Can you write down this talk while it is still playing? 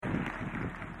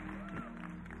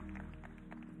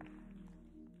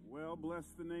bless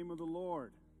the name of the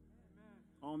Lord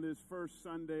on this first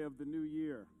Sunday of the new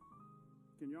year.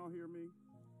 Can y'all hear me?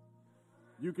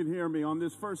 You can hear me on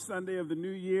this first Sunday of the new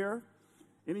year.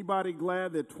 Anybody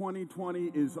glad that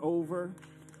 2020 is over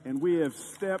and we have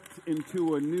stepped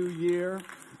into a new year?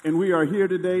 And we are here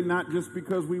today not just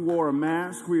because we wore a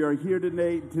mask. We are here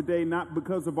today not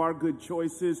because of our good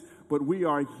choices, but we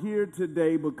are here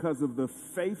today because of the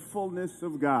faithfulness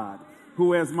of God,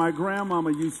 who, as my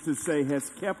grandmama used to say, has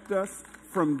kept us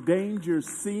from danger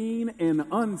seen and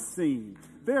unseen.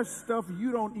 There's stuff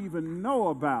you don't even know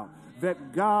about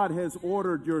that God has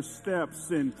ordered your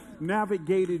steps and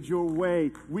navigated your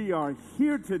way. We are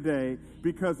here today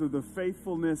because of the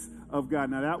faithfulness of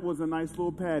God. Now, that was a nice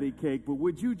little patty cake, but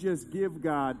would you just give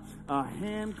God a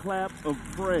hand clap of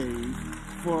praise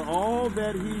for all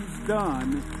that He's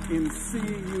done in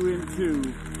seeing you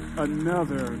into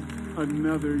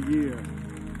another year?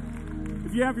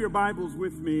 If you have your Bibles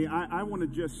with me, I want to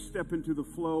just step into the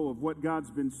flow of what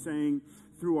God's been saying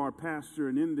through our pastor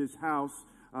and in this house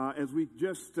as we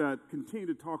just continue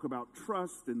to talk about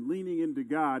trust and leaning into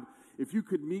God. If you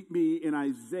could meet me in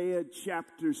Isaiah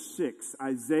chapter 6.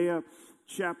 Isaiah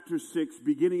chapter 6,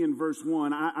 beginning in verse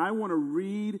 1. I want to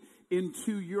read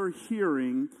into your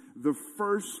hearing the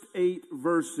first 8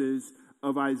 verses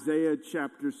of Isaiah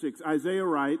chapter 6. Isaiah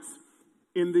writes,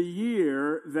 "In the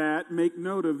year that," make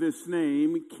note of this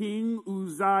name, King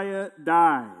Uzziah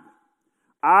died,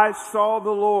 "I saw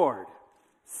the Lord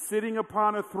sitting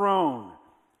upon a throne,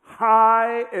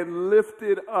 high and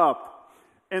lifted up,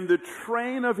 and the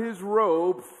train of his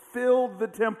robe filled the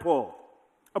temple.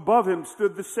 Above him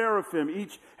stood the seraphim.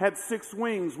 Each had 6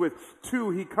 wings. With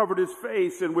 2 he covered his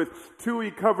face, and with 2 he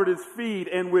covered his feet,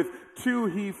 and with 2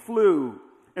 he flew.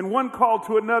 And one called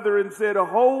to another and said,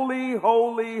 'Holy,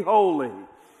 holy, holy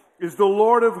is the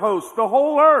Lord of hosts. The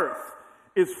whole earth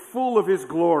is full of his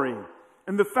glory.'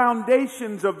 And the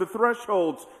foundations of the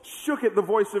thresholds shook at the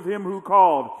voice of him who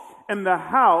called, and the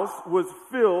house was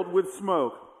filled with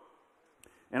smoke.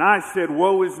 And I said,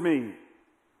 'Woe is me,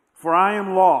 for I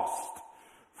am lost,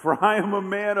 for I am a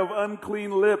man of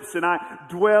unclean lips, and I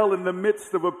dwell in the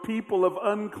midst of a people of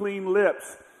unclean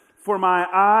lips. For my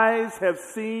eyes have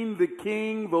seen the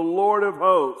King, the Lord of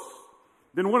hosts.'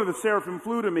 Then one of the seraphim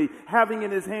flew to me, having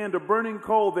in his hand a burning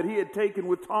coal that he had taken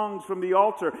with tongs from the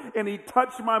altar. And he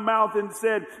touched my mouth and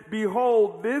said,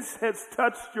 'Behold, this has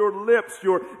touched your lips.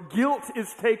 Your guilt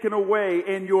is taken away,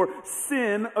 and your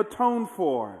sin atoned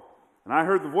for.' And I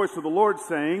heard the voice of the Lord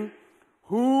saying,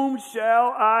 'Whom shall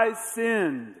I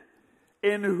send?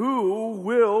 And who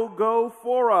will go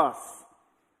for us?'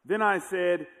 Then I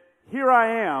said, 'Here I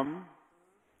am,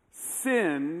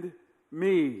 send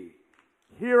me.'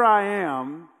 Here I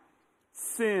am,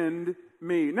 send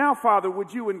me." Now, Father,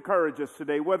 would you encourage us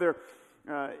today, whether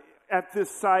at this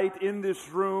site, in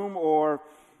this room, or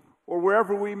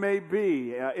wherever we may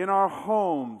be, in our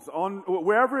homes,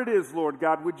 wherever it is, Lord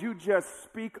God, would you just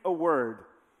speak a word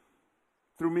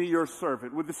through me, your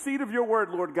servant? Would the seed of your word,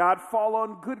 Lord God, fall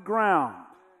on good ground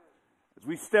as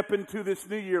we step into this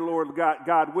new year, Lord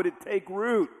God? Would it take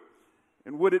root,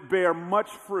 and would it bear much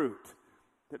fruit,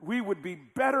 that we would be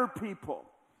better people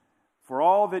for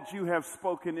all that you have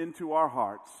spoken into our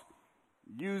hearts?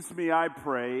 Use me, I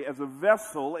pray, as a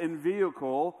vessel and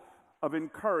vehicle of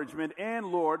encouragement. And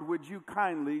Lord, would you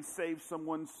kindly save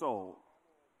someone's soul?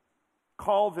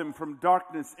 Call them from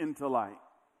darkness into light.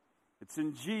 It's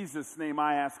in Jesus' name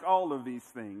I ask all of these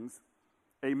things.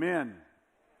 Amen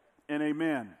and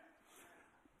amen.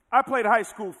 I played high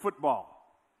school football.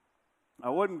 I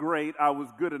wasn't great. I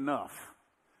was good enough.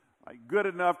 Good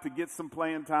enough to get some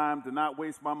playing time, to not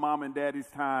waste my mom and daddy's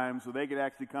time so they could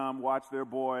actually come watch their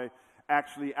boy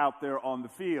actually out there on the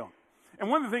field. And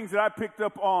one of the things that I picked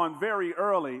up on very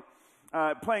early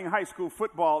playing high school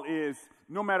football is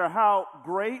no matter how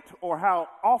great or how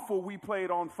awful we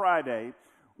played on Friday,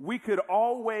 we could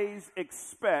always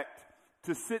expect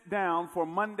to sit down for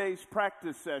Monday's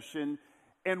practice session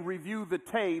and review the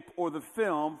tape or the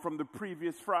film from the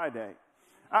previous Friday.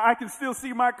 I can still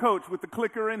see my coach with the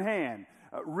clicker in hand,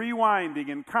 rewinding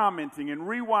and commenting and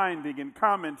rewinding and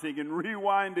commenting and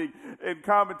rewinding and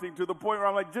commenting to the point where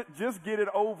I'm like, just get it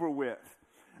over with.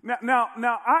 Now,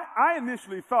 I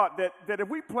initially thought that if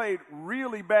we played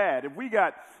really bad, if we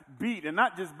got beat, and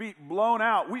not just beat, blown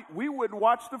out, we wouldn't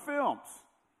watch the films.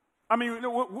 I mean,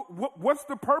 what's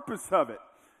the purpose of it?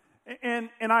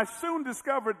 And I soon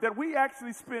discovered that we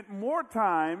actually spent more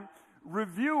time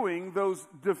reviewing those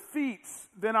defeats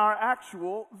than our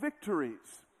actual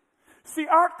victories. See,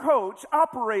 our coach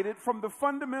operated from the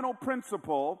fundamental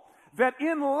principle that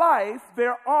in life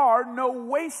there are no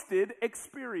wasted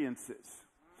experiences.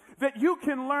 that you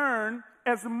can learn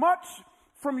as much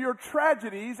from your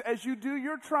tragedies as you do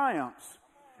your triumphs.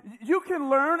 You can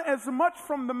learn as much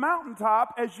from the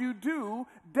mountaintop as you do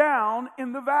down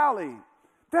in the valley.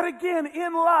 That again,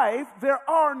 in life, there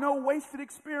are no wasted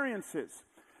experiences.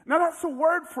 Now that's a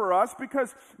word for us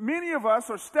because many of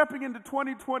us are stepping into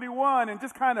 2021 and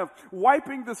just kind of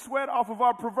wiping the sweat off of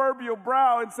our proverbial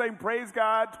brow and saying, praise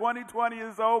God, 2020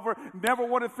 is over. Never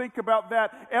want to think about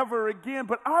that ever again.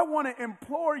 But I want to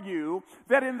implore you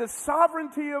that in the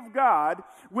sovereignty of God,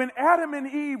 when Adam and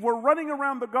Eve were running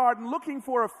around the garden looking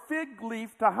for a fig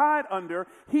leaf to hide under,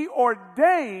 He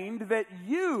ordained that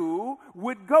you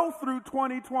would go through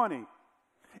 2020.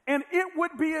 And it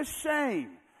would be a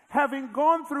shame, having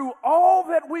gone through all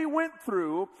that we went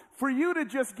through, for you to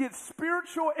just get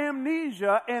spiritual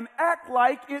amnesia and act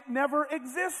like it never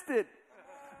existed.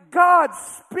 God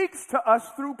speaks to us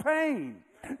through pain.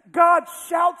 God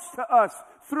shouts to us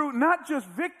through not just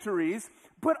victories,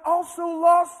 but also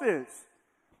losses.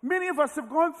 Many of us have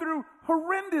gone through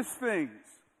horrendous things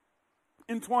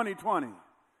in 2020.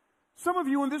 Some of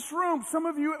you in this room, some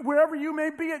of you wherever you may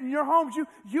be in your homes,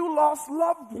 you lost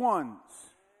loved ones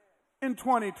in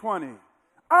 2020.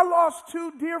 I lost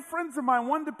two dear friends of mine,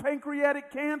 one to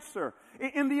pancreatic cancer,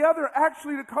 and the other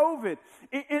actually to COVID.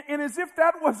 And as if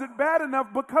that wasn't bad enough,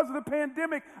 because of the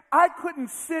pandemic, I couldn't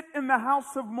sit in the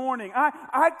house of mourning.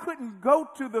 I couldn't go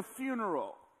to the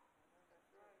funeral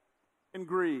and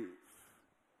grieve.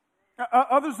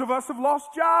 Others of us have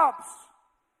lost jobs,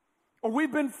 or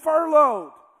we've been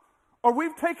furloughed, or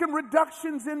we've taken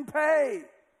reductions in pay.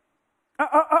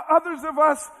 Others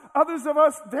of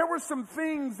us, there were some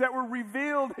things that were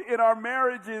revealed in our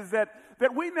marriages that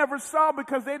we never saw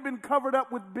because they'd been covered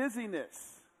up with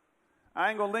busyness. I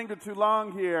ain't gonna linger too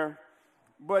long here,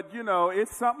 but you know,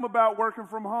 it's something about working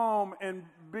from home and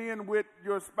being with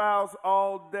your spouse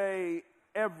all day,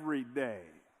 every day.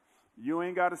 You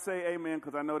ain't got to say amen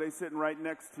because I know they sitting right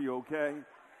next to you, okay?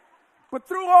 But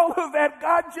through all of that,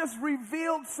 God just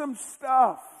revealed some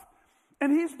stuff.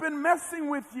 And He's been messing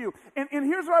with you. And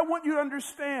here's what I want you to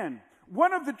understand.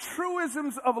 One of the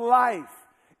truisms of life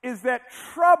is that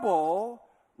trouble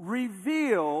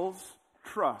reveals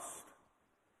trust.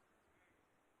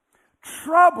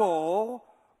 Trouble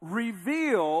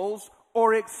reveals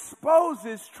or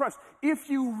exposes trust. If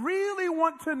you really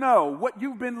want to know what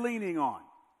you've been leaning on,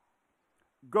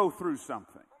 go through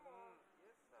something.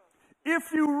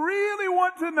 If you really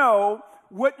want to know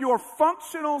what your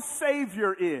functional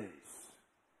Savior is,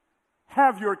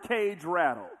 have your cage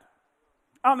rattled.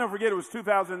 I'll never forget, it was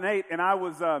 2008, and I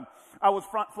was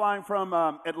flying from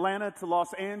Atlanta to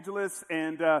Los Angeles,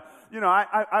 and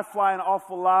I fly an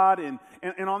awful lot, and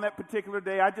on that particular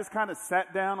day, I just kind of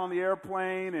sat down on the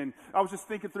airplane, and I was just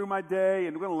thinking through my day,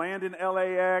 and we're going to land in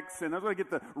LAX, and I'm going to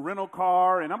get the rental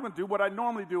car, and I'm going to do what I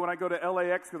normally do when I go to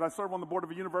LAX, because I serve on the board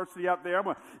of a university out there. I'm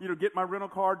going to get my rental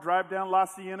car, drive down La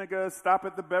Cienega, stop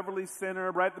at the Beverly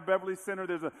Center. Right at the Beverly Center,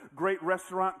 there's a great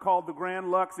restaurant called the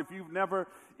Grand Lux. If you've never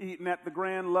eaten at the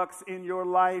Grand Lux in your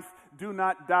life, do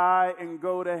not die and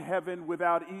go to heaven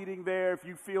without eating there. If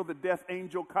you feel the death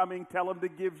angel coming, tell them to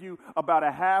give you about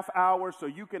a half hour so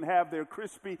you can have their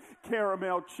crispy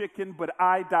caramel chicken, but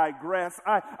I digress.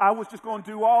 I was just going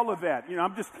to do all of that.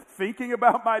 I'm just thinking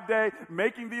about my day,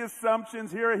 making the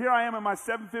assumptions. Here I am in my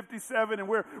 757, and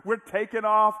we're taking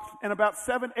off, and about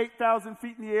 8,000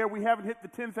 feet in the air, we haven't hit the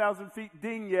 10,000 feet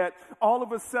ding yet. All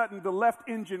of a sudden, the left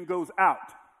engine goes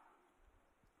out.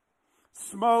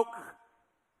 Smoke,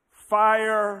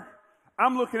 fire.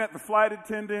 I'm looking at the flight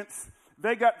attendants.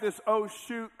 They got this, oh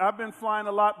shoot, I've been flying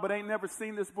a lot but ain't never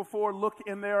seen this before, look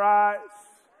in their eyes.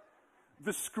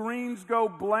 The screens go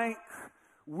blank.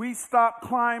 We stop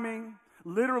climbing.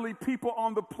 Literally, people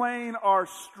on the plane are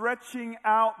stretching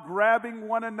out, grabbing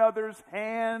one another's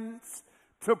hands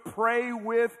to pray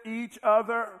with each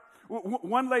other.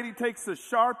 One lady takes a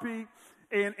Sharpie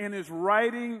and is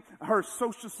writing her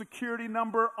Social Security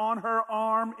number on her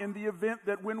arm in the event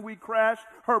that when we crash,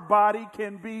 her body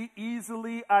can be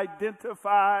easily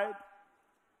identified.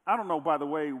 I don't know, by the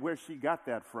way, where she got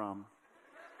that from.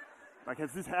 Like,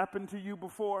 has this happened to you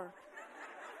before?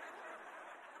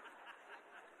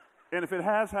 And if it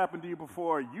has happened to you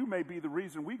before, you may be the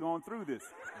reason we're going through this,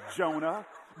 Jonah.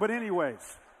 But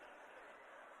anyways.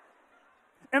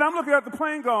 And I'm looking at the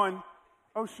plane going,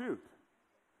 oh, shoot.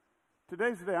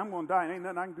 Today's the day I'm going to die, and ain't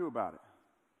nothing I can do about it.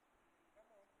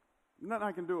 Nothing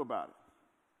I can do about it.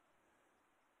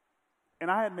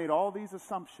 And I had made all these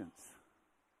assumptions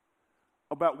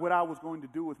about what I was going to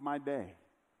do with my day.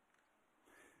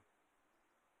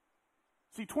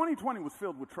 See, 2020 was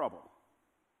filled with trouble.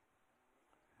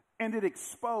 And it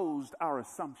exposed our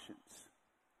assumptions.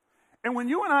 And when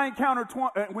you and I encounter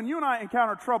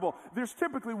trouble, there's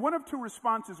typically one of two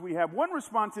responses we have. One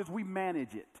response is we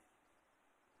manage it.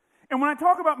 And when I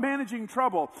talk about managing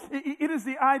trouble, it is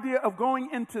the idea of going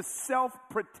into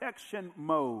self-protection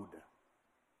mode.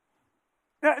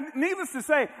 Now, needless to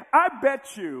say, I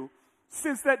bet you,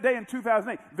 since that day in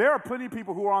 2008, there are plenty of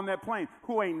people who are on that plane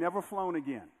who ain't never flown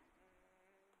again.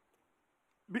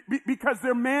 Because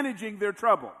they're managing their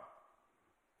trouble.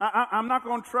 I'm not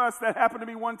going to trust. That happened to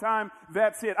me one time.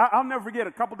 That's it. I'll never forget.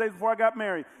 A couple days before I got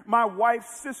married, my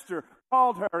wife's sister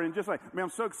called her and just like, man, I'm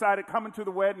so excited coming to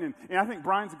the wedding. And I think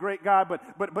Bryan's a great guy, but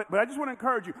I just want to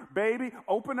encourage you, baby,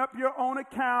 open up your own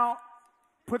account,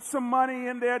 put some money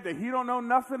in there that he don't know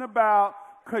nothing about,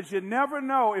 because you never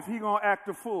know if he going to act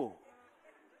a fool.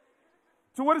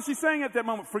 So what is she saying at that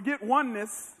moment? Forget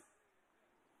oneness.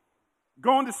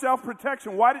 Go into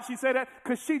self-protection. Why did she say that?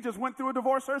 Because she just went through a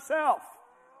divorce herself.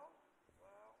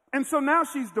 And so now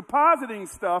she's depositing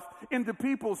stuff into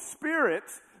people's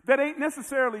spirits that ain't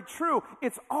necessarily true.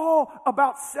 It's all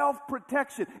about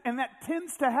self-protection. And that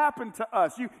tends to happen to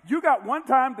us. You got one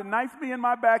time to knife me in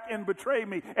my back and betray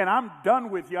me, and I'm done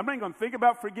with you. I'm not even going to think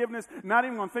about forgiveness, not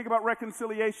even going to think about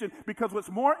reconciliation, because what's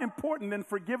more important than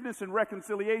forgiveness and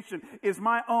reconciliation is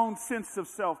my own sense of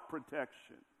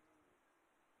self-protection.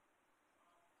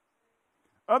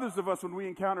 Others of us, when we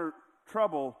encounter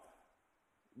trouble,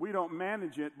 we don't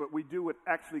manage it, but we do what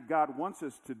actually God wants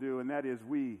us to do, and that is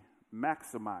we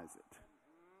maximize it.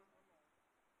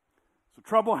 So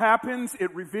trouble happens.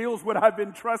 It reveals what I've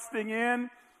been trusting in.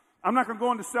 I'm not going to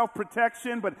go into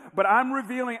self-protection, but I'm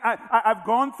revealing, I've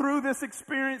gone through this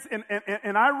experience,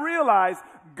 and I realize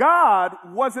God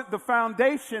wasn't the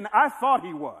foundation I thought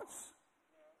he was.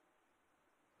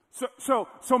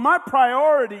 So my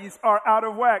priorities are out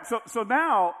of whack. So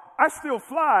now I still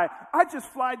fly. I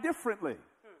just fly differently.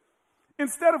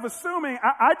 Instead of assuming,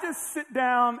 I just sit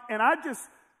down and I just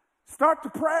start to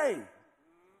pray.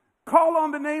 Call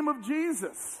on the name of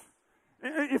Jesus.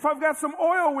 If I've got some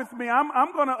oil with me,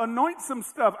 I'm going to anoint some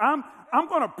stuff. I'm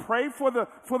going to pray for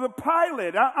the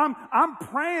pilot. I'm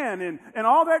praying and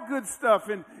all that good stuff.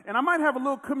 And I might have a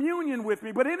little communion with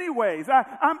me. But anyways,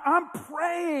 I'm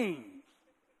praying.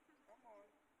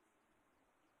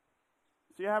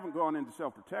 See, I haven't gone into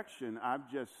self-protection.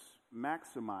 I've just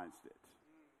maximized it.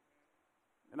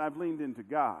 And I've leaned into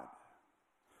God.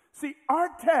 See, our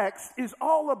text is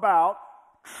all about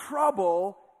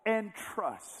trouble and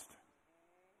trust.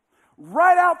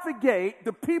 Right out the gate,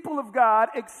 the people of God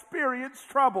experienced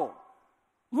trouble.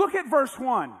 Look at verse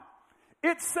 1.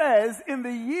 It says, in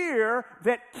the year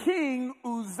that King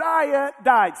Uzziah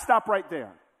died. Stop right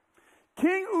there.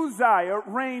 King Uzziah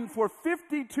reigned for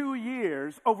 52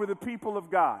 years over the people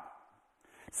of God.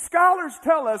 Scholars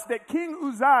tell us that King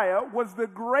Uzziah was the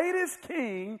greatest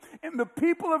king in the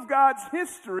people of God's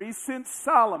history since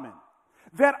Solomon.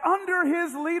 That under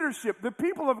his leadership, the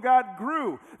people of God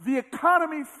grew, the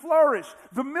economy flourished,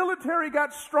 the military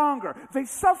got stronger, they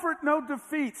suffered no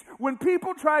defeats. When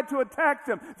people tried to attack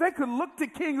them, they could look to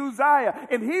King Uzziah,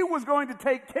 and he was going to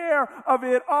take care of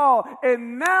it all.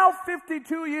 And now,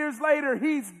 52 years later,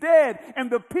 he's dead,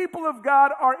 and the people of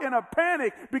God are in a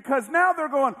panic, because now they're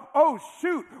going, oh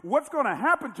shoot, what's going to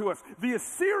happen to us? The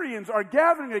Assyrians are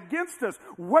gathering against us.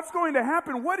 What's going to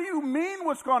happen? What do you mean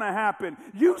what's going to happen?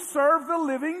 You serve the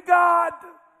living God.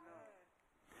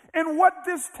 And what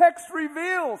this text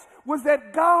reveals was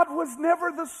that God was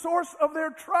never the source of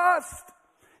their trust.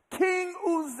 King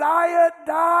Uzziah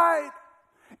died.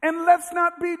 And let's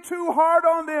not be too hard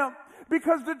on them,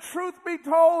 because the truth be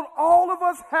told, all of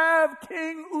us have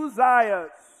King Uzziahs.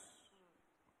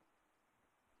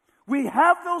 We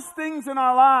have those things in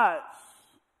our lives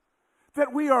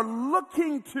that we are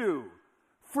looking to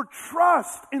for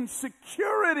trust and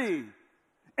security.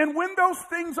 And when those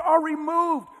things are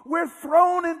removed, we're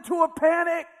thrown into a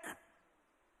panic.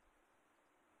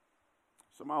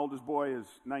 So my oldest boy is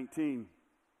 19,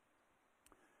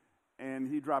 and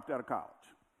he dropped out of college.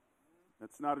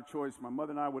 That's not a choice my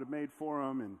mother and I would have made for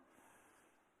him, and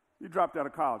he dropped out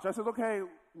of college. I said, okay,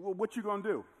 well, what you going to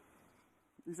do?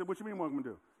 He said, what you mean what I'm going to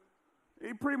do?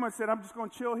 He pretty much said, I'm just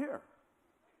going to chill here.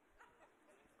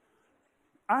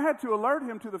 I had to alert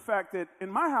him to the fact that in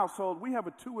my household, we have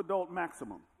a 2-adult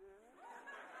maximum.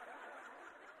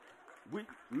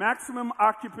 Maximum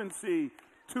occupancy,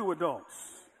 2 adults.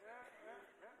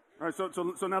 All right,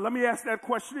 so now let me ask that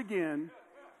question again.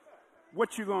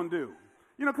 What you gonna do?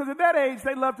 You know, because at that age,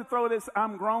 they love to throw this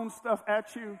I'm grown stuff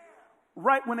at you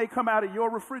right when they come out of your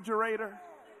refrigerator,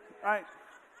 right?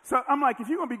 So I'm like, if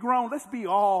you're gonna be grown, let's be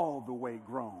all the way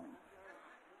grown.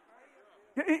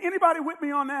 Anybody with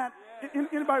me on that?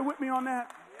 Anybody with me on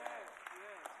that?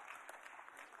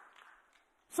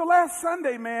 So last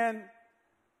Sunday, man,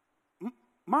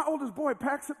 my oldest boy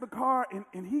packs up the car,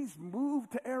 and he's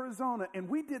moved to Arizona, and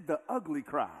we did the ugly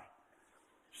cry.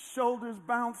 Shoulders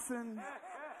bouncing,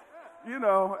 and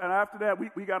after that,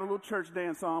 we got a little church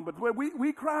dance on, but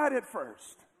we cried at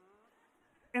first.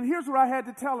 And here's what I had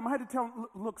to tell him. I had to tell him,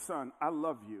 look, son, I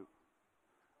love you,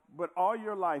 but all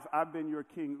your life, I've been your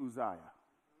King Uzziah.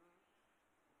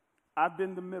 I've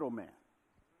been the middleman.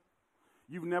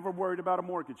 You've never worried about a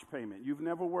mortgage payment. You've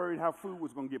never worried how food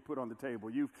was going to get put on the table.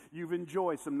 You've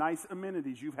enjoyed some nice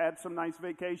amenities. You've had some nice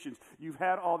vacations. You've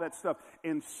had all that stuff.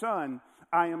 And son,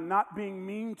 I am not being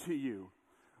mean to you,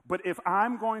 but if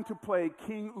I'm going to play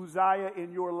King Uzziah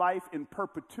in your life in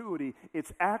perpetuity,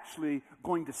 it's actually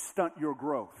going to stunt your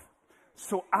growth.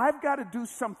 So I've got to do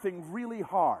something really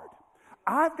hard.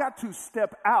 I've got to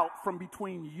step out from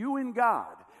between you and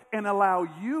God and allow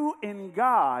you and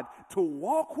God to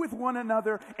walk with one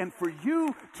another and for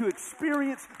you to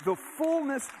experience the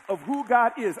fullness of who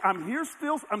God is. I'm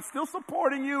still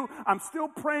supporting you. I'm still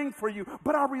praying for you,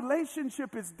 but our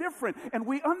relationship is different, and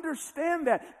we understand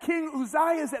that. King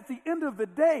Uzziah's at the end of the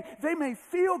day, they may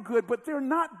feel good, but they're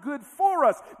not good for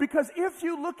us, because if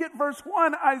you look at verse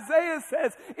 1, Isaiah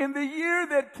says, in the year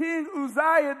that King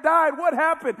Uzziah died, what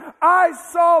happened? I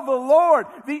saw the Lord.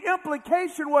 The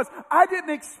implication was, I didn't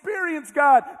experience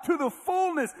God to the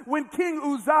fullness when King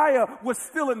Uzziah was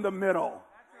still in the middle.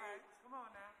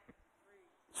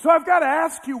 So I've got to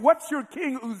ask you, what's your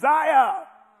King Uzziah?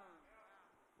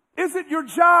 Is it your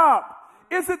job?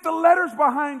 Is it the letters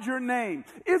behind your name?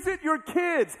 Is it your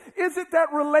kids? Is it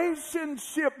that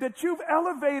relationship that you've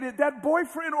elevated, that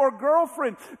boyfriend or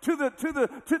girlfriend, to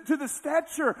the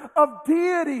stature of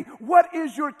deity? What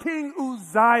is your King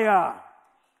Uzziah?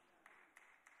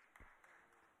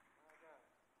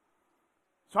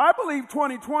 So I believe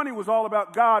 2020 was all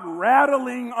about God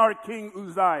rattling our King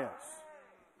Uzziahs.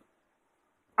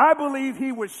 I believe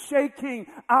he was shaking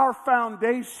our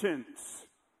foundations.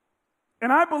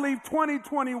 And I believe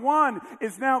 2021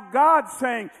 is now God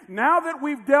saying, now that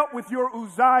we've dealt with your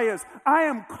Uzziahs, I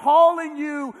am calling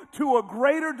you to a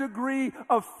greater degree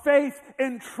of faith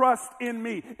and trust in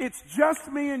me. It's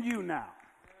just me and you now.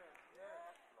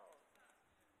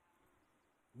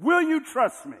 Will you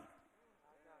trust me?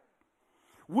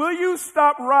 Will you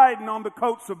stop riding on the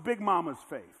coats of Big Mama's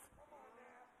faith?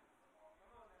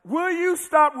 Will you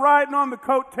stop riding on the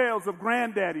coattails of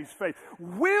Granddaddy's faith?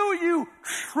 Will you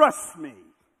trust me?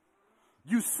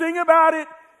 You sing about it,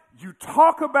 you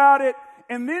talk about it,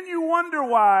 and then you wonder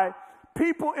why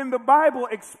people in the Bible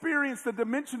experience the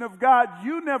dimension of God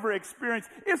you never experienced.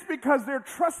 It's because they're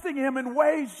trusting him in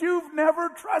ways you've never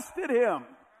trusted him.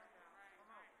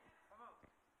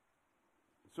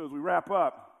 So as we wrap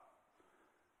up,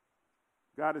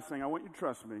 God is saying, I want you to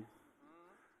trust me.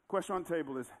 Question on the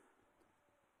table is,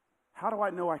 how do I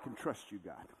know I can trust you,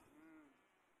 God?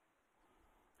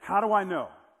 How do I know?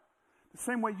 The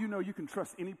same way you know you can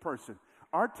trust any person.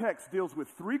 Our text deals with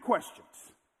three questions.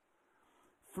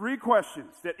 Three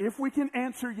questions that if we can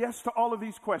answer yes to all of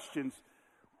these questions,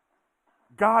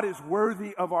 God is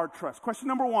worthy of our trust. Question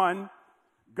number one,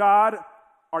 God,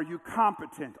 are you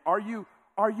competent? Are you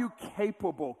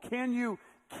capable? Can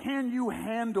you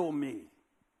handle me?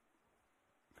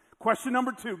 Question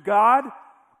number two, God,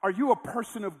 are you a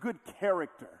person of good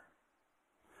character?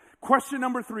 Question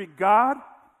number three, God,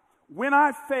 when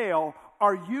I fail,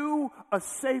 are you a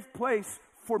safe place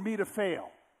for me to fail?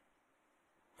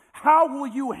 How will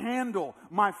you handle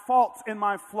my faults and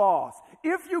my flaws?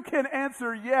 If you can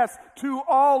answer yes to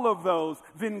all of those,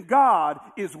 then God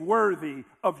is worthy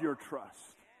of your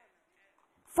trust.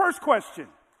 First question,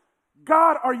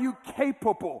 God, are you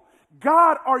capable?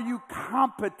 God, are you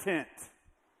competent?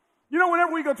 You know,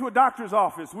 whenever we go to a doctor's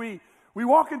office, we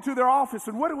walk into their office,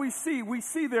 and what do we see? We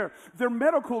see their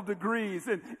medical degrees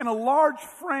and a large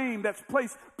frame that's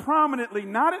placed prominently,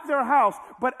 not at their house,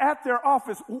 but at their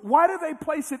office. Why do they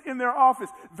place it in their office?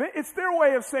 It's their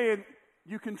way of saying,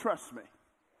 you can trust me.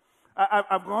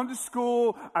 I've gone to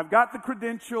school. I've got the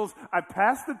credentials. I've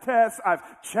passed the test.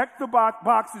 I've checked the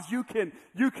boxes. You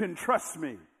can trust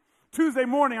me. Tuesday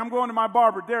morning, I'm going to my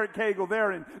barber, Derek Cagle,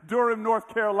 there in Durham, North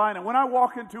Carolina. When I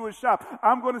walk into his shop,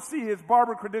 I'm going to see his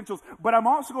barber credentials, but I'm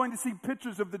also going to see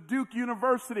pictures of the Duke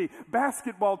University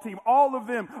basketball team. All of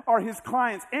them are his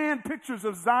clients, and pictures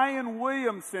of Zion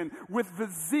Williamson with the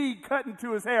Z cut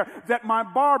into his hair, that my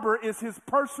barber is his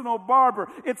personal barber.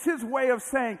 It's his way of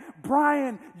saying,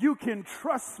 Bryan, you can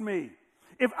trust me.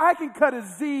 If I can cut a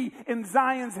Z in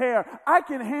Zion's hair, I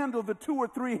can handle the 2 or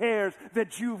 3 hairs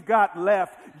that you've got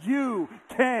left. You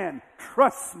can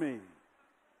trust me.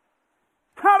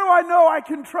 How do I know I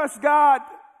can trust God?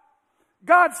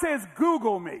 God says,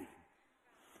 Google me.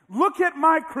 Look at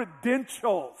my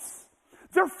credentials.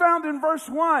 They're found in verse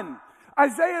 1.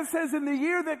 Isaiah says, in the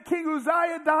year that King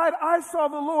Uzziah died, I saw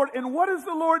the Lord. And what is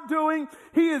the Lord doing?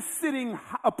 He is sitting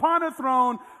upon a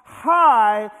throne,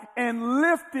 high and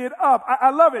lifted up.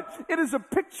 I love it. It is a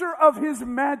picture of his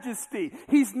majesty.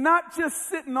 He's not just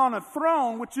sitting on a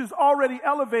throne, which is already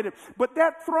elevated, but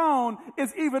that throne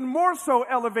is even more so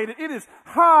elevated. It is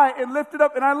high and lifted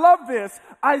up. And I love this.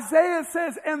 Isaiah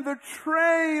says, and the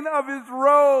train of his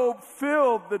robe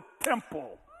filled the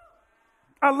temple.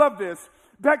 I love this.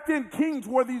 Back then, kings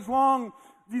wore these long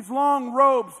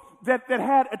robes that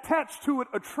had attached to it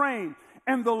a train.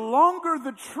 And the longer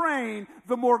the train,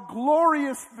 the more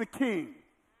glorious the king.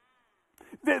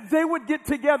 They would get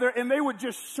together and they would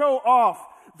just show off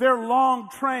their long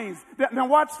trains. Now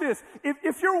watch this.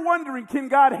 If you're wondering, can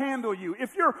God handle you?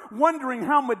 If you're wondering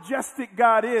how majestic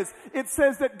God is, it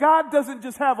says that God doesn't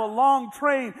just have a long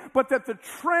train, but that the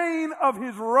train of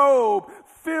his robe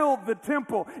filled the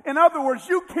temple. In other words,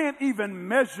 you can't even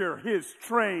measure his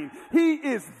train. He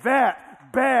is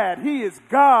that bad. He is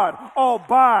God all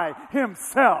by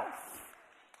himself.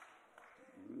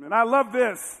 And I love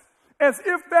this. As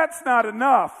if that's not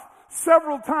enough,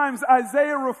 several times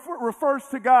Isaiah refers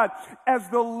to God as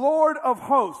the Lord of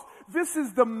hosts. This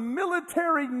is the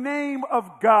military name of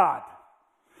God.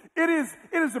 It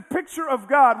is a picture of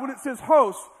God when it says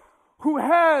hosts, who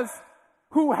has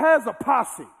a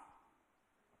posse,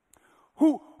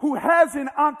 who has an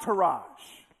entourage.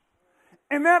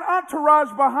 And that entourage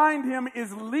behind him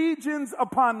is legions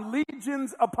upon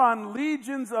legions upon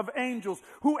legions of angels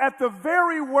who at the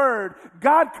very word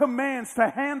God commands to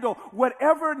handle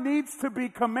whatever needs to be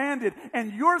commanded.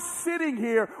 And you're sitting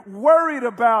here worried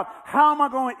about, how am I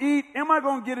going to eat? Am I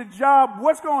going to get a job?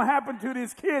 What's going to happen to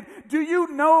this kid? Do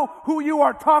you know who you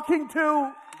are talking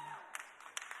to?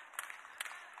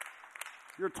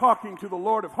 You're talking to the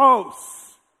Lord of hosts.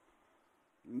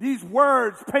 These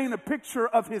words paint a picture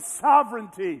of his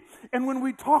sovereignty. And when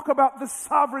we talk about the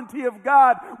sovereignty of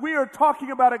God, we are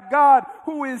talking about a God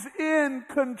who is in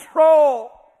control.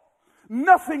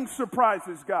 Nothing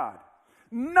surprises God.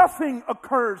 Nothing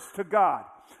occurs to God.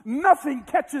 Nothing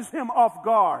catches him off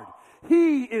guard.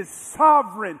 He is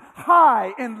sovereign,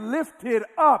 high and lifted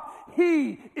up.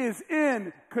 He is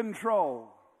in control.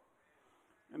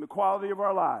 And the quality of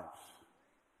our lives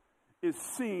is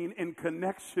seen in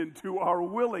connection to our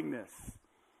willingness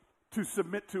to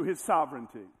submit to his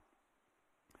sovereignty.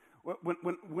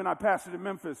 When I pastored in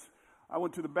Memphis, I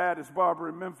went to the baddest barber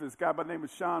in Memphis, a guy by the name of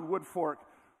Sean Woodfork,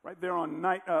 right there on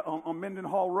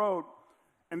Mendenhall Road.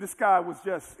 And this guy was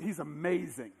he's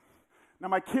amazing. Now,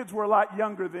 my kids were a lot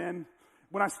younger then.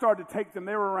 When I started to take them,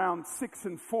 they were around 6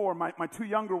 and 4, my two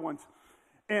younger ones.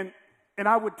 And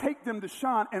I would take them to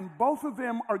Sean, and both of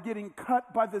them are getting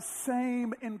cut by the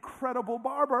same incredible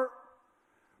barber.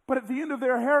 But at the end of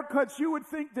their haircuts, you would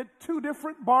think that two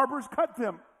different barbers cut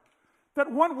them.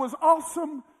 That one was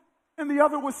awesome, and the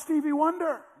other was Stevie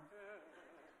Wonder.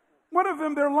 One of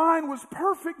them, their line was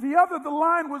perfect. The other, the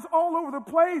line was all over the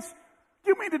place.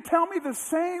 You mean to tell me the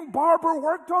same barber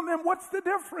worked on them? What's the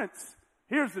difference?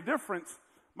 Here's the difference.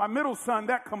 My middle son,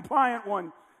 that compliant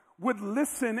one, would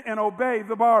listen and obey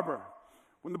the barber.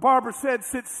 When the barber said,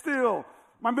 sit still,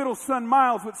 my middle son,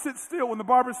 Miles, would sit still. When the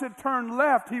barber said, turn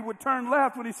left, he would turn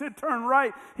left. When he said, turn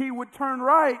right, he would turn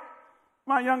right.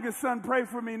 My youngest son, pray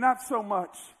for me, not so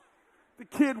much. The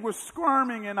kid was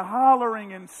squirming and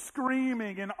hollering and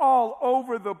screaming and all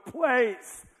over the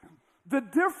place. The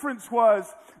difference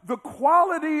was the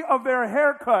quality of their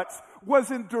haircuts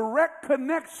was in direct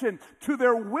connection to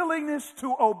their willingness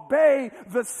to obey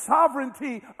the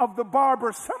sovereignty of the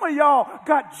barber. Some of y'all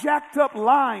got jacked up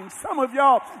lines. Some of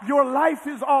y'all, your life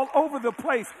is all over the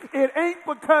place. It ain't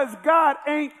because God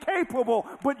ain't capable,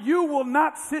 but you will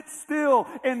not sit still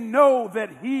and know that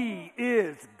he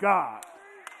is God.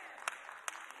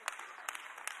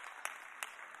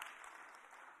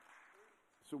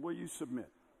 So will you submit?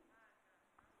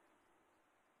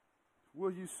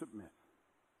 Will you submit?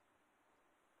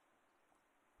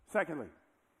 Secondly,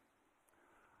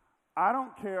 I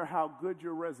don't care how good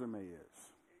your resume is.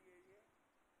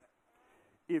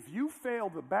 If you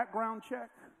fail the background check,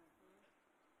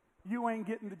 you ain't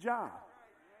getting the job.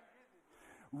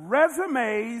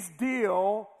 Resumes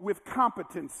deal with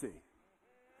competency.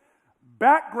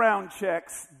 Background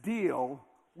checks deal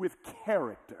with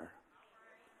character.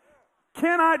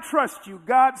 Can I trust you?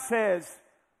 God says,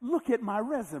 look at my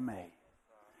resume.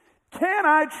 Can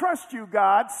I trust you,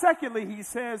 God? Secondly, he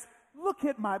says, look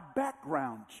at my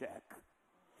background check.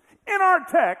 In our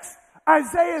text,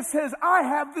 Isaiah says, I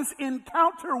have this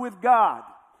encounter with God.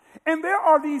 And there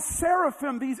are these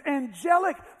seraphim, these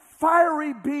angelic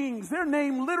fiery beings. Their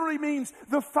name literally means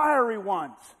the fiery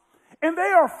ones. And they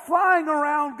are flying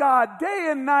around God day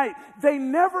and night. They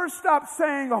never stop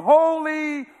saying,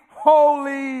 holy,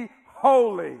 holy,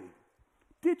 holy.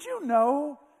 Did you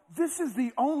know this is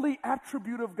the only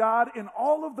attribute of God in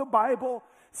all of the Bible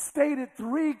stated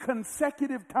 3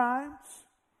 consecutive times?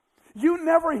 You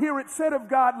never hear it said of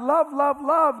God, love, love,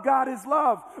 love, God is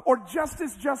love. Or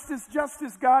justice, justice,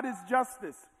 justice, God is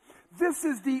justice. This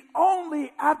is the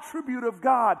only attribute of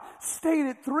God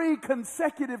stated 3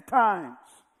 consecutive times.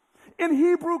 In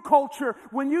Hebrew culture,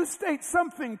 when you state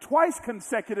something twice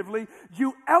consecutively,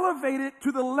 you elevate it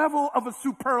to the level of a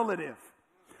superlative.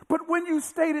 But when you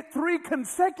state it 3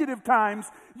 consecutive times,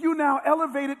 you now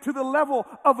elevate it to the level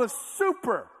of a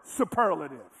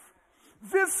superlative.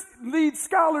 This leads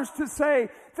scholars to say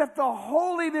that the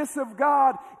holiness of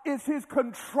God is his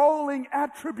controlling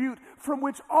attribute from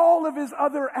which all of his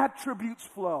other attributes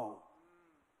flow.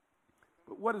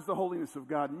 But what does the holiness of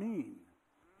God mean?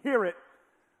 Hear it.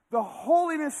 The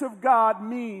holiness of God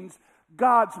means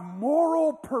God's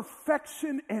moral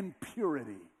perfection and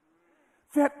purity.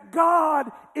 That God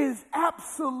is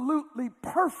absolutely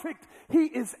perfect. He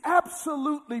is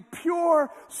absolutely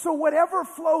pure. So whatever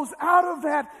flows out of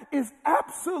that is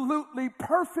absolutely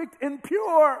perfect and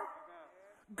pure.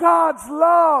 God's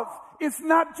love is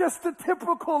not just a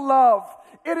typical love.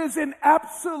 It is an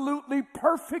absolutely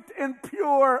perfect and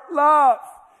pure love.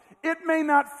 It may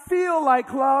not feel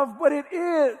like love, but it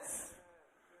is.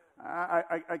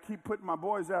 I keep putting my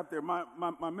boys out there.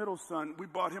 My middle son, we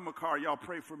bought him a car. Y'all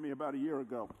pray for me about a year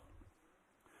ago.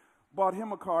 Bought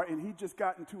him a car, and he just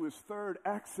got into his 3rd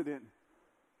accident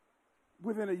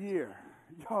within a year.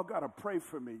 Y'all got to pray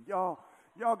for me. Y'all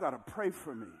got to pray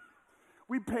for me.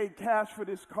 We paid cash for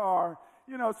this car.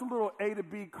 You know, it's a little A to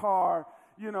B car.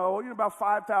 You know about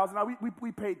 $5,000.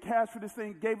 We paid cash for this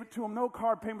thing, gave it to him. No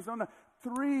car payments, no.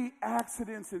 3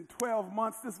 accidents in 12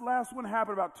 months. This last one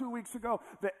happened about 2 weeks ago.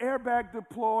 The airbag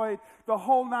deployed, the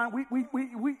whole 9.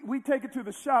 We take it to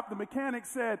the shop. The mechanic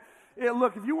said, hey,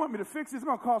 look, if you want me to fix it, it's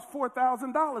going to cost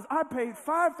 $4,000. I paid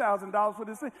 $5,000 for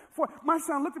this thing. My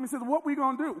son looked at me and said, what we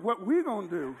going to do? What we going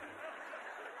to do?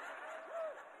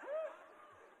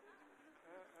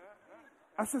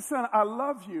 I said, son, I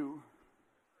love you.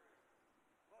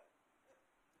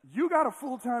 You got a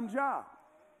full-time job.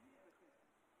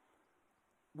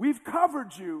 We've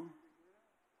covered you.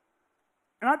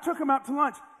 And I took him out to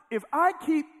lunch. If I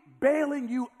keep bailing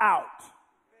you out,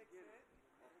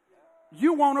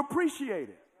 you won't appreciate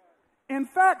it. In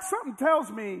fact, something tells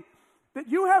me that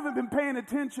you haven't been paying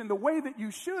attention the way that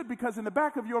you should, because in the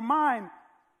back of your mind,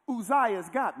 Uzziah's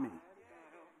got me.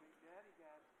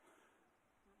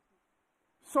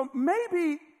 So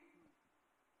maybe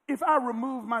if I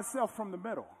remove myself from the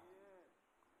middle,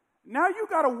 now you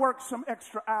got to work some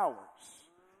extra hours.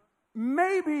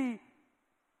 Maybe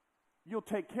you'll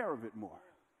take care of it more.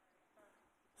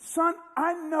 Son,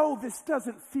 I know this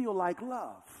doesn't feel like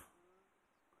love.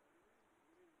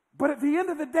 But at the end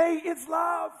of the day, it's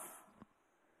love.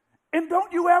 And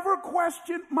don't you ever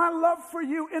question my love for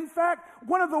you. In fact,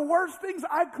 one of the worst things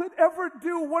I could ever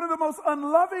do, one of the most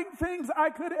unloving things I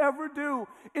could ever do,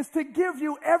 is to give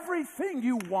you everything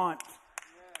you want.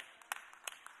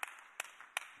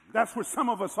 That's where some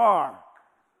of us are.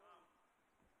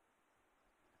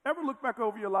 Ever look back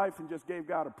over your life and just gave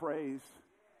God a praise?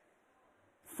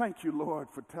 Thank you, Lord,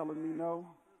 for telling me no.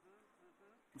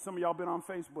 Some of y'all been on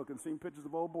Facebook and seen pictures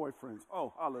of old boyfriends.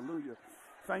 Oh, hallelujah.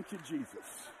 Thank you, Jesus.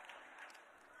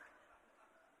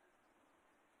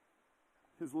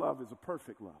 His love is a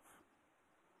perfect love.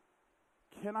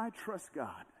 Can I trust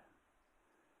God?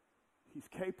 He's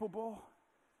capable.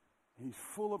 He's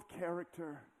full of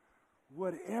character.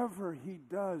 Whatever he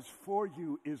does for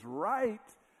you is right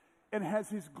and has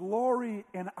his glory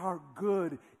and our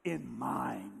good in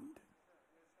mind.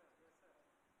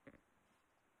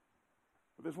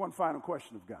 But there's one final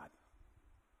question of God.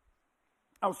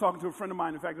 I was talking to a friend of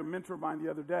mine, in fact, a mentor of mine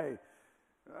the other day.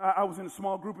 I was in a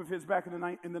small group of his back in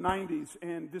the 90s,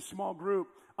 and this small group,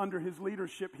 under his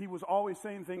leadership, he was always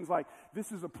saying things like,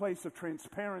 this is a place of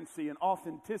transparency and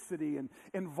authenticity and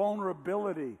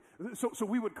vulnerability. So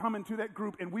we would come into that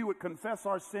group and we would confess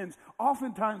our sins,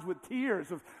 oftentimes with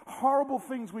tears of horrible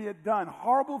things we had done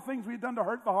to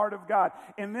hurt the heart of God.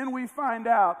 And then we find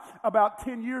out about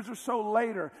 10 years or so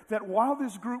later that while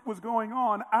this group was going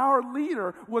on, our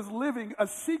leader was living a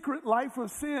secret life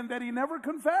of sin that he never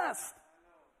confessed.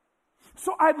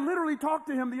 So I literally talked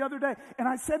to him the other day, and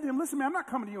I said to him, listen, man, I'm not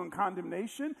coming to you in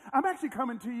condemnation. I'm actually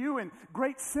coming to you in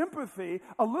great sympathy,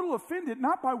 a little offended,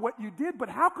 not by what you did, but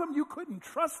how come you couldn't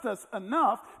trust us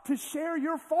enough to share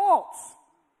your faults?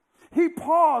 He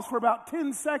paused for about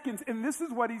 10 seconds, and this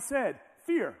is what he said: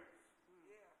 fear.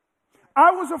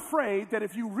 I was afraid that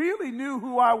if you really knew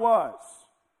who I was,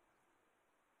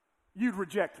 you'd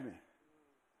reject me.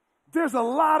 There's a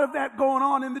lot of that going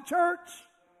on in the church.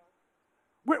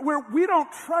 Where we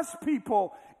don't trust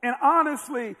people, and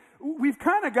honestly, we've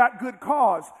kind of got good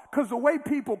cause, because the way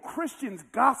Christians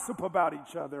gossip about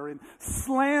each other and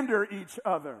slander each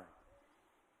other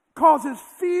causes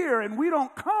fear, and we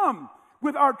don't come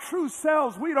with our true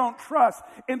selves. We don't trust,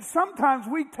 and sometimes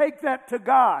we take that to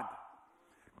God.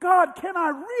 God, can I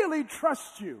really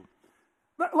trust you?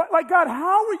 Like, God,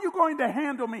 how are you going to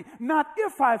handle me? Not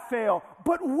if I fail,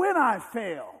 but when I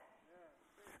fail.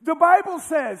 The Bible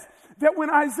says that when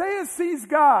Isaiah sees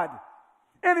God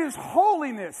and his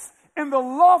holiness and the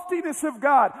loftiness of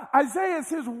God, Isaiah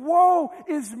says, woe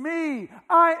is me,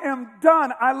 I am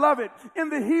done. I love it. In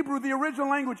the Hebrew, the original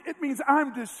language, it means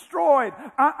I'm destroyed.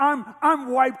 I'm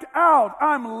wiped out.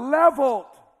 I'm leveled.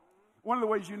 One of the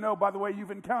ways you know, by the way, you've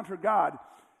encountered God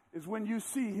is when you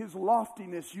see his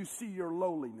loftiness, you see your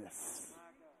lowliness.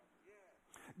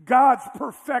 God's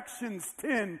perfections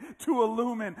tend to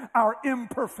illumine our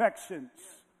imperfections.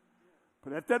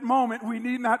 But at that moment, we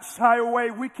need not shy away.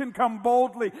 We can come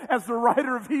boldly, as the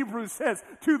writer of Hebrews says,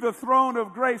 to the throne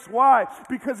of grace. Why?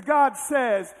 Because God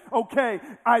says, okay,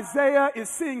 Isaiah is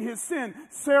seeing his sin.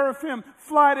 Seraphim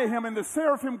fly to him, and the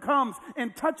seraphim comes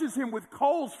and touches him with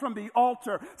coals from the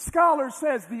altar. Scholar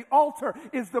says the altar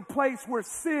is the place where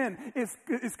sin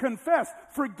is confessed,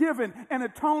 forgiven, and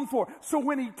atoned for. So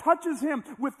when he touches him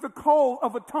with the coal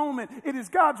of atonement, it is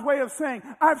God's way of saying,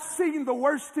 I've seen the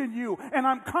worst in you, and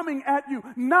I'm coming at you,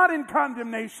 not in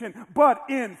condemnation, but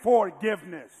in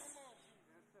forgiveness.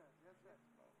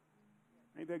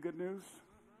 Ain't that good news?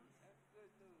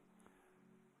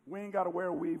 We ain't got to wear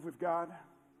a weave with God.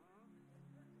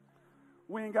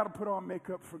 We ain't got to put on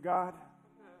makeup for God.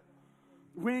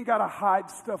 We ain't got to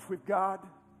hide stuff with God.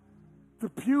 The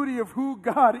beauty of who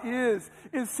God is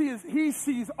he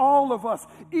sees all of us,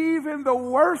 even the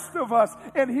worst of us,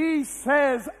 and he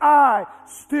says, I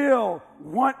still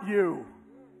want you.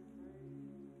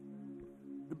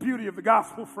 The beauty of the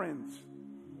gospel, friends,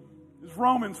 is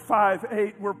Romans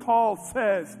 5:8, where Paul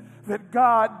says that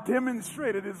God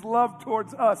demonstrated his love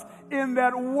towards us in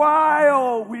that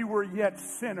while we were yet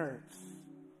sinners,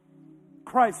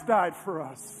 Christ died for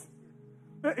us.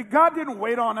 God didn't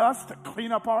wait on us to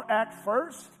clean up our act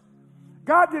first.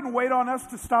 God didn't wait on us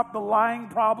to stop the lying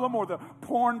problem or the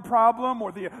porn problem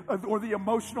or the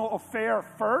emotional affair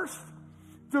first.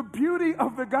 The beauty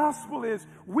of the gospel is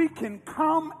we can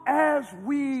come as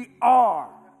we are.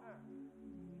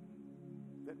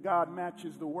 That God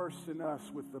matches the worst in us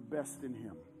with the best in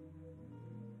him.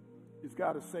 Is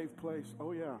God a safe place?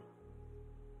 Oh yeah.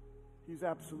 He's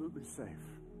absolutely safe.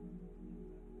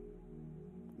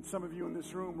 And some of you in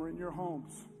this room are in your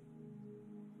homes.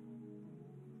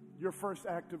 Your first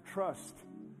act of trust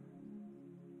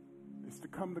is to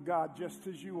come to God just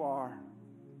as you are,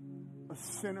 a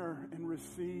sinner, and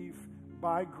receive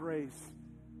by grace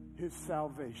his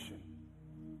salvation.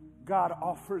 God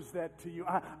offers that to you.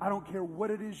 I don't care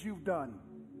what it is you've done.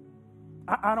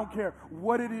 I don't care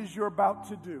what it is you're about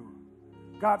to do.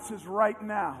 God says right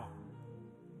now,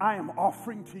 I am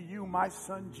offering to you my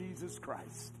son, Jesus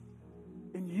Christ.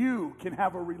 And you can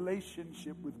have a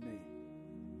relationship with me.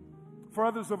 For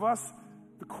others of us,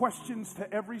 the questions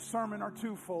to every sermon are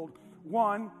twofold.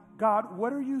 One, God,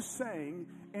 what are you saying?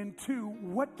 And two,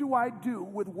 what do I do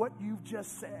with what you've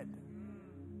just said?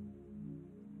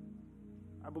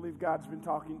 I believe God's been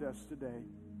talking to us today,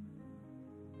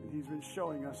 and he's been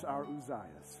showing us our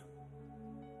Uzziahs.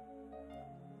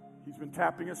 He's been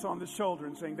tapping us on the shoulder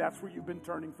and saying, that's where you've been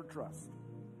turning for trust.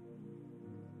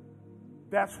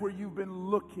 That's where you've been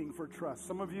looking for trust.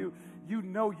 Some of you, you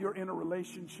know you're in a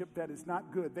relationship that is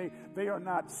not good. They are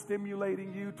not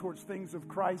stimulating you towards things of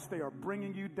Christ. They are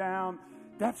bringing you down.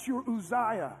 That's your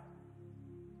Uzziah.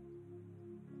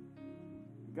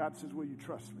 God says, will you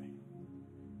trust me?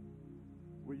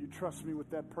 Will you trust me with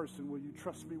that person? Will you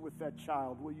trust me with that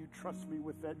child? Will you trust me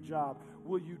with that job?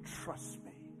 Will you trust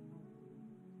me?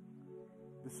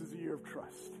 This is a year of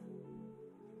trust.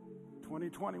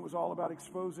 2020 was all about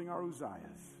exposing our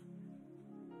Uzziahs.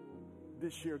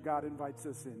 This year, God invites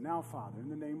us in. Now, Father, in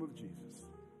the name of Jesus,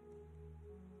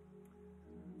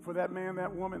 for that man,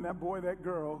 that woman, that boy, that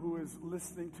girl who is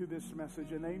listening to this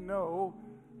message, and they know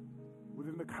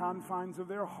within the confines of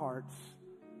their hearts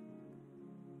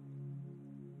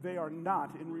they are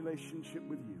not in relationship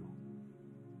with you.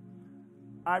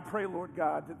 I pray, Lord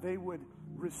God, that they would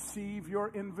receive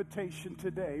your invitation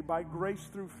today by grace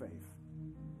through faith.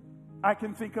 I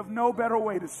can think of no better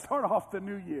way to start off the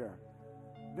new year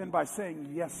than by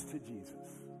saying yes to Jesus.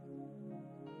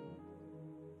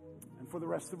 And for the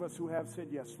rest of us who have said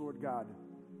yes, Lord God,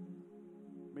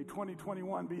 may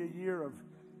 2021 be a year of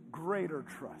greater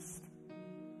trust,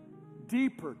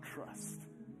 deeper trust,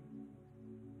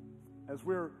 as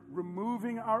we're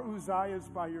removing our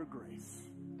Uzziahs by your grace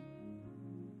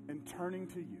and turning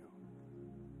to you.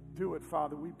 Do it,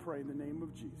 Father, we pray in the name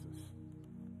of Jesus.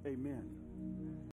 Amen.